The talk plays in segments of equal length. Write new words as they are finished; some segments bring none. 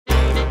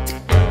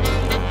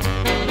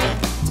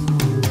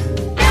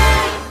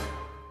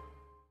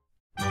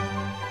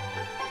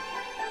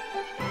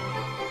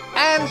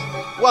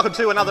Welcome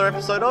to another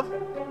episode of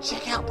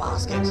Checkout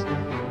Basket.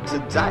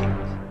 Today,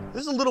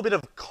 there's a little bit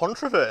of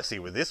controversy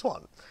with this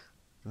one.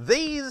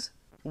 These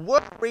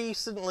were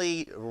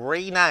recently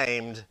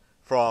renamed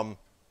from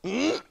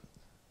to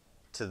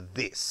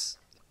this.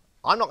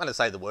 I'm not going to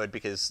say the word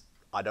because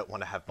I don't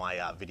want to have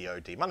my video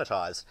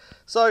demonetized.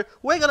 So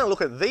we're going to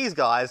look at these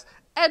guys,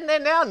 and they're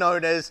now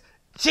known as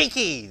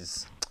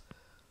Cheekies.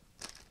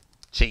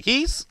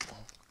 Cheekies?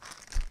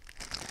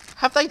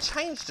 Have they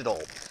changed at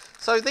all?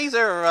 So these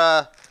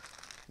are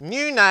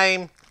new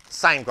name,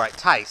 same great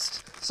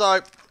taste.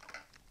 So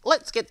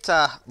let's get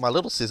my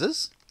little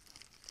scissors.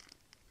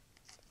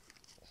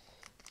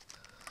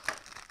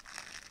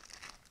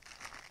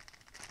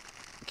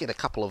 Get a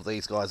couple of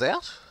these guys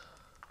out.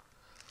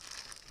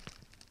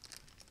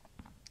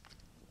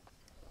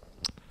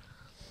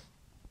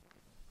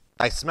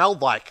 They smell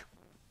like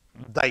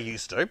they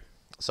used to,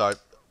 so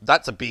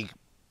that's a big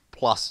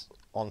plus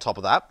on top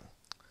of that.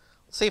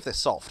 Let's see if they're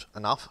soft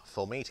enough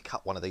for me to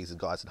cut one of these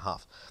guys in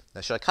half.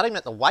 Now, should I cut him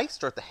at the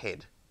waist or at the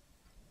head?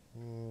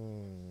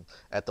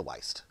 At the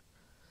waist.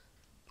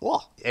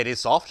 Oh, it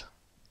is soft.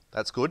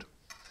 That's good.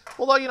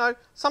 Although, you know,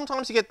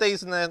 sometimes you get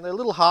these and they're a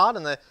little hard,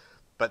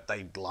 but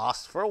they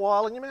last for a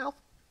while in your mouth.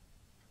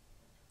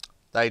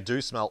 They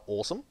do smell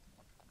awesome.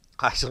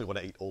 I actually want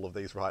to eat all of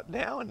these right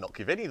now and not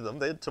give any of them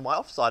to my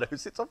offsider who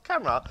sits off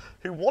camera,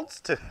 who wants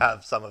to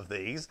have some of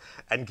these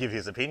and give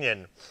his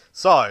opinion.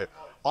 So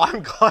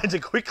I'm going to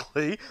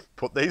quickly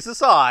put these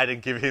aside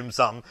and give him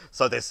some,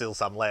 so there's still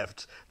some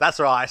left. That's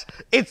right,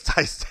 it's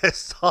taste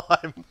test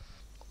time.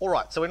 All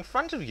right, so in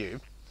front of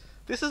you,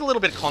 this is a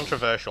little bit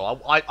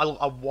controversial.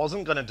 I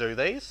wasn't going to do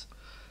these.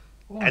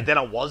 Why? And then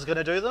I was going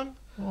to do them.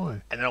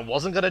 Why? And then I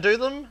wasn't going to do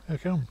them. How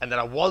come? And then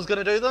I was going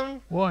to do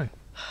them. Why?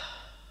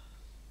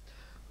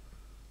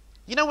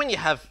 You know when you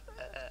have,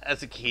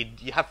 as a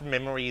kid, you have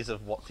memories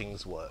of what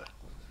things were.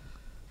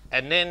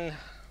 And then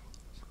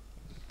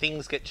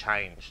things get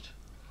changed.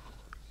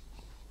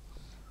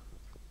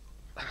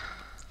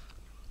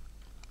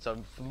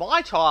 So for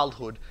my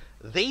childhood,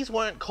 these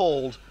weren't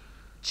called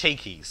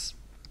Cheekies.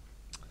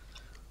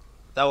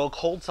 They were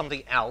called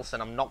something else,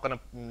 and I'm not gonna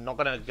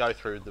go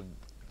through the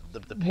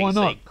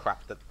PC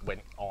crap that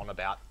went on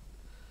about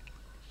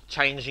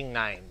changing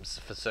names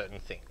for certain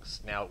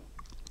things. Now,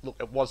 look,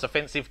 it was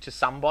offensive to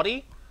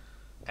somebody,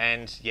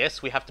 and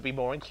yes, we have to be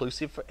more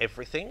inclusive for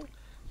everything,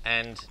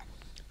 and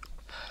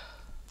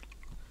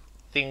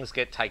things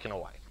get taken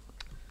away.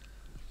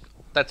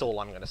 That's all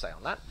I'm going to say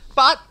on that.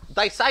 But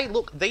they say,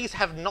 look, these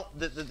have not.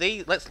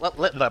 Let's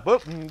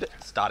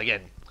start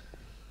again.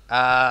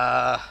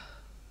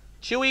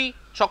 Chewy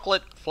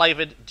chocolate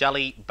flavored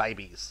jelly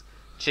babies,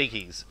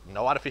 Cheekies,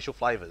 no artificial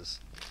flavors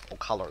or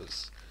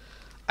colors.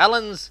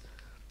 Allen's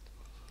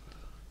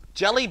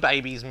jelly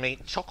babies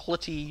meet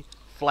chocolatey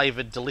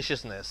flavored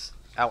deliciousness.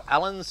 Our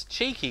Allen's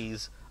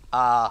Cheekies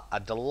are a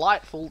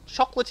delightful,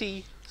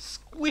 chocolatey,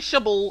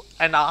 squishable,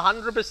 and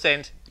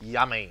 100%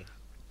 yummy.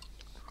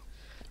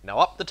 Now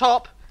up the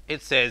top,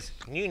 it says,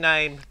 new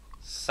name,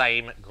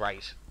 same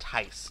great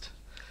taste.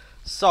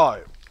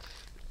 So,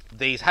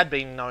 these had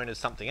been known as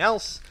something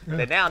else. Yeah.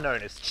 They're now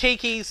known as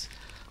Cheekies.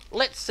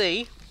 Let's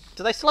see,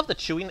 do they still have the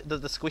chewing, the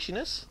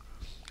squishiness?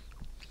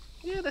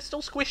 Yeah, they're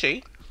still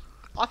squishy.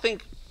 I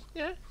think,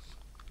 yeah.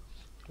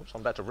 Oops,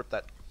 I'm about to rip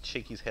that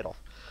Cheeky's head off.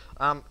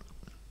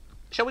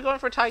 Shall we go in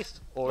for a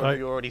taste? Or have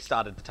you already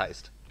started the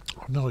taste?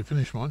 I've nearly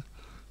finished mine.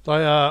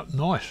 They are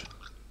nice.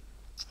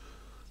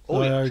 Oh,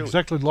 they yeah, are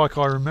exactly like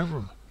I remember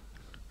them.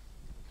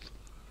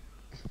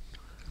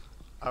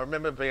 I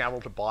remember being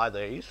able to buy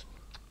these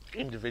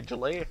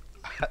individually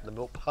at the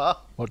milk bar.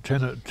 What,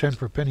 10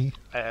 for a penny?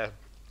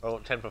 Or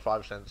 10 for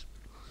 5 cents.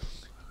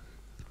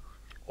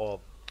 Or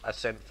a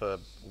cent for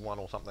one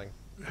or something.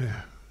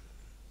 Yeah.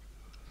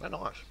 They're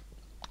nice.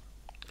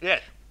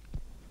 Yes.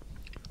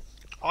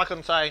 I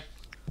can say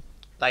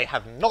they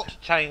have not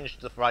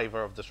changed the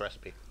flavour of this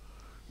recipe.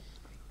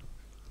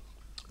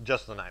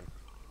 Just the name.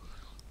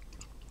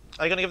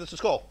 Are you going to give this a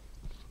score?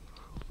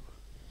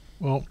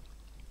 Well,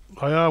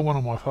 they are one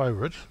of my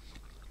favourites.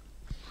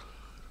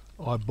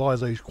 I buy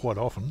these quite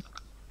often.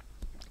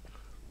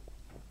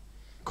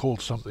 Called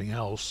something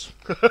else.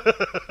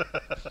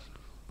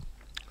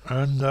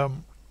 And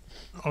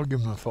I'll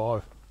give them a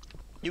 5.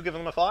 You give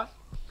them a 5?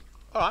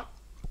 Alright.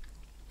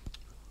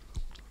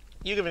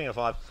 You giving it a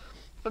 5.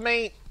 For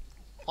me,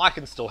 I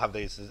can still have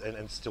these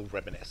and still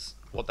reminisce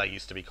what they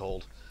used to be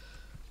called.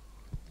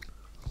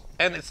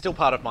 And it's still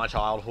part of my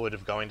childhood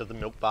of going to the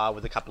milk bar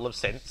with a couple of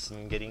cents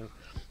and getting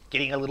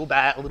a little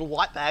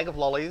white bag of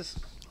lollies.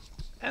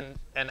 And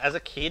as a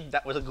kid,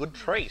 that was a good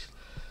treat.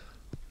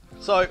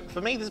 So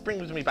for me, this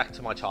brings me back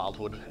to my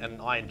childhood, and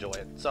I enjoy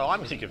it. So I'm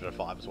going to give it a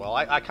 5 as well.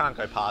 I can't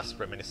go past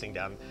reminiscing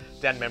down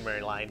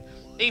memory lane.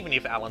 Even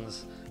if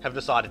Allen's have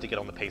decided to get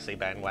on the PC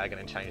bandwagon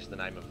and change the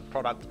name of the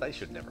product, they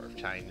should never have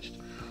changed,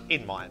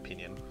 in my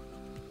opinion.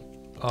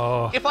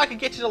 If I could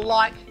get you to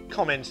like,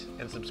 comment,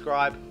 and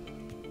subscribe.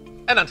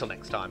 And until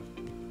next time,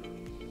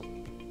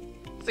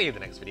 see you in the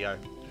next video.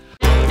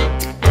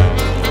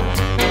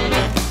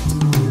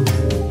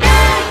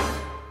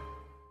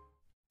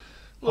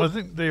 I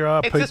think there are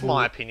It's people. just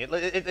my opinion.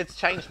 It's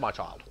changed my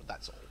childhood.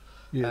 That's all.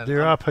 Yeah, And,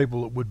 there are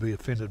people that would be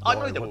offended by I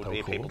know there what would they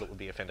be were people called. that would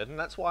be offended, and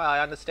that's why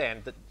I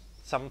understand that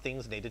some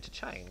things needed to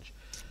change.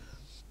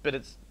 But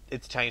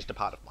it's changed a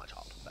part of my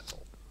childhood. That's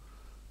all.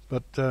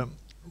 But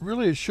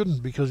really, it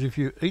shouldn't, because if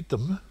you eat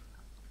them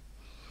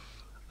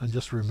and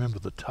just remember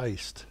the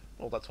taste,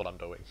 Well, that's what I'm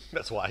doing.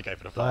 That's why I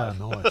gave it a they are 5.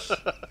 nice.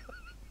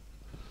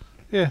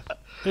 Yeah,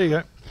 there you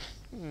go.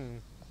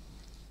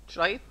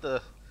 Should I eat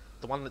the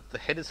one that the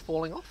head is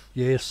falling off,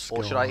 Yes.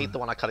 or go should I on. eat the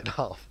one I cut in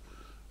half?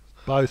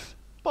 Both.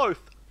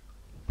 Both.